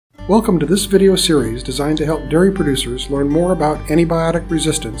Welcome to this video series designed to help dairy producers learn more about antibiotic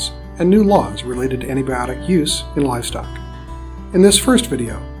resistance and new laws related to antibiotic use in livestock. In this first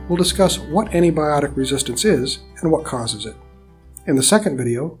video, we'll discuss what antibiotic resistance is and what causes it. In the second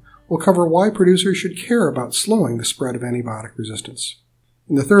video, we'll cover why producers should care about slowing the spread of antibiotic resistance.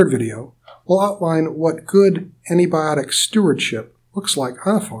 In the third video, we'll outline what good antibiotic stewardship looks like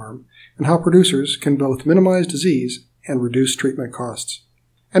on a farm and how producers can both minimize disease and reduce treatment costs.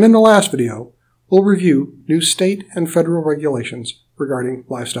 And in the last video, we'll review new state and federal regulations regarding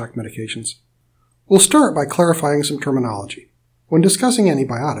livestock medications. We'll start by clarifying some terminology. When discussing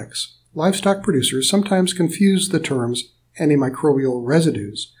antibiotics, livestock producers sometimes confuse the terms antimicrobial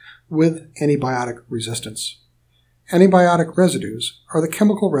residues with antibiotic resistance. Antibiotic residues are the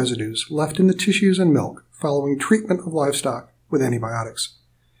chemical residues left in the tissues and milk following treatment of livestock with antibiotics.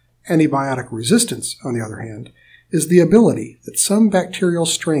 Antibiotic resistance, on the other hand, is the ability that some bacterial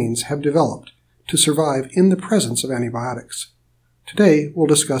strains have developed to survive in the presence of antibiotics. Today, we'll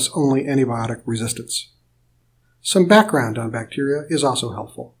discuss only antibiotic resistance. Some background on bacteria is also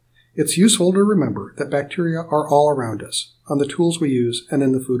helpful. It's useful to remember that bacteria are all around us, on the tools we use and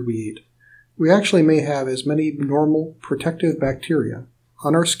in the food we eat. We actually may have as many normal protective bacteria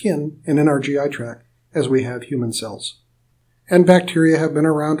on our skin and in our GI tract as we have human cells. And bacteria have been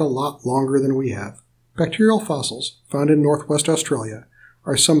around a lot longer than we have. Bacterial fossils found in northwest Australia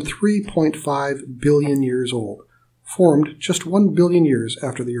are some 3.5 billion years old, formed just 1 billion years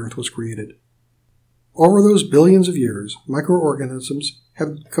after the Earth was created. Over those billions of years, microorganisms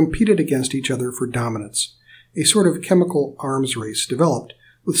have competed against each other for dominance. A sort of chemical arms race developed,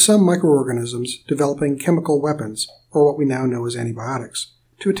 with some microorganisms developing chemical weapons, or what we now know as antibiotics,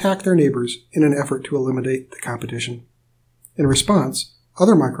 to attack their neighbors in an effort to eliminate the competition. In response,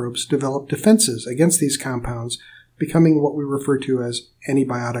 other microbes develop defenses against these compounds, becoming what we refer to as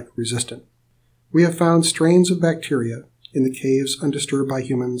antibiotic resistant. We have found strains of bacteria in the caves undisturbed by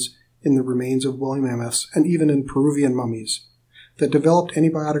humans, in the remains of woolly mammoths, and even in Peruvian mummies, that developed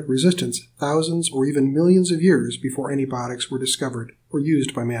antibiotic resistance thousands or even millions of years before antibiotics were discovered or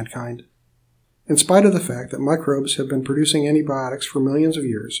used by mankind. In spite of the fact that microbes have been producing antibiotics for millions of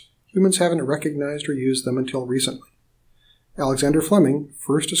years, humans haven't recognized or used them until recently. Alexander Fleming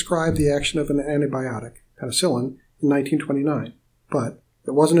first described the action of an antibiotic, penicillin, in 1929, but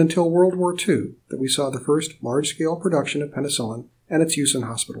it wasn't until World War II that we saw the first large-scale production of penicillin and its use in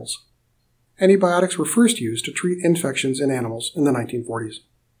hospitals. Antibiotics were first used to treat infections in animals in the 1940s.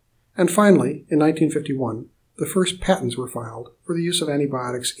 And finally, in 1951, the first patents were filed for the use of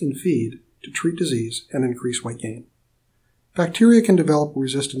antibiotics in feed to treat disease and increase weight gain. Bacteria can develop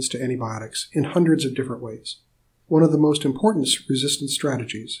resistance to antibiotics in hundreds of different ways. One of the most important resistance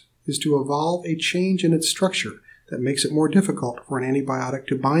strategies is to evolve a change in its structure that makes it more difficult for an antibiotic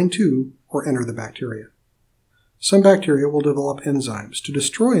to bind to or enter the bacteria. Some bacteria will develop enzymes to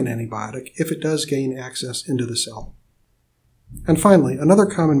destroy an antibiotic if it does gain access into the cell. And finally, another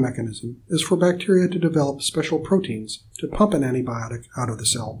common mechanism is for bacteria to develop special proteins to pump an antibiotic out of the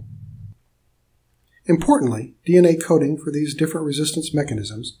cell. Importantly, DNA coding for these different resistance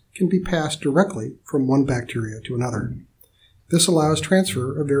mechanisms can be passed directly from one bacteria to another. This allows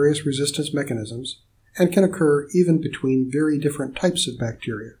transfer of various resistance mechanisms and can occur even between very different types of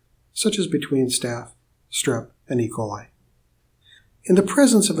bacteria, such as between staph, strep, and E. coli. In the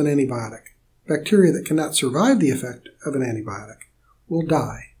presence of an antibiotic, bacteria that cannot survive the effect of an antibiotic will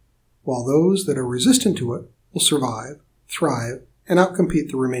die, while those that are resistant to it will survive, thrive, and outcompete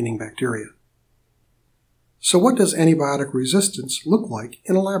the remaining bacteria. So what does antibiotic resistance look like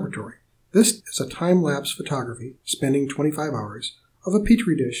in a laboratory? This is a time-lapse photography spanning 25 hours of a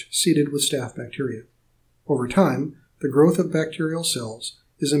petri dish seeded with staph bacteria. Over time, the growth of bacterial cells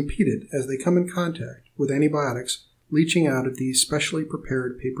is impeded as they come in contact with antibiotics leaching out of these specially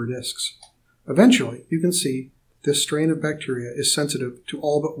prepared paper discs. Eventually, you can see this strain of bacteria is sensitive to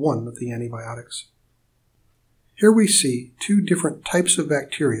all but one of the antibiotics. Here we see two different types of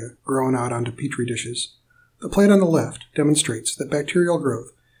bacteria growing out onto petri dishes. The plate on the left demonstrates that bacterial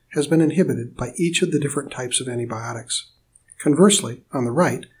growth has been inhibited by each of the different types of antibiotics. Conversely, on the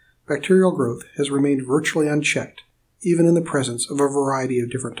right, bacterial growth has remained virtually unchecked, even in the presence of a variety of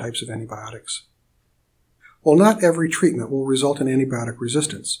different types of antibiotics. While not every treatment will result in antibiotic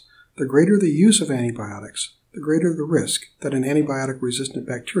resistance, the greater the use of antibiotics, the greater the risk that an antibiotic-resistant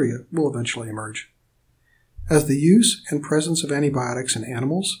bacteria will eventually emerge. As the use and presence of antibiotics in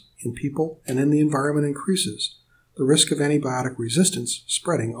animals, in people, and in the environment increases, the risk of antibiotic resistance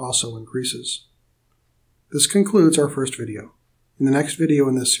spreading also increases. This concludes our first video. In the next video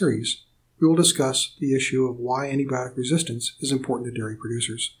in this series, we will discuss the issue of why antibiotic resistance is important to dairy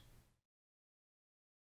producers.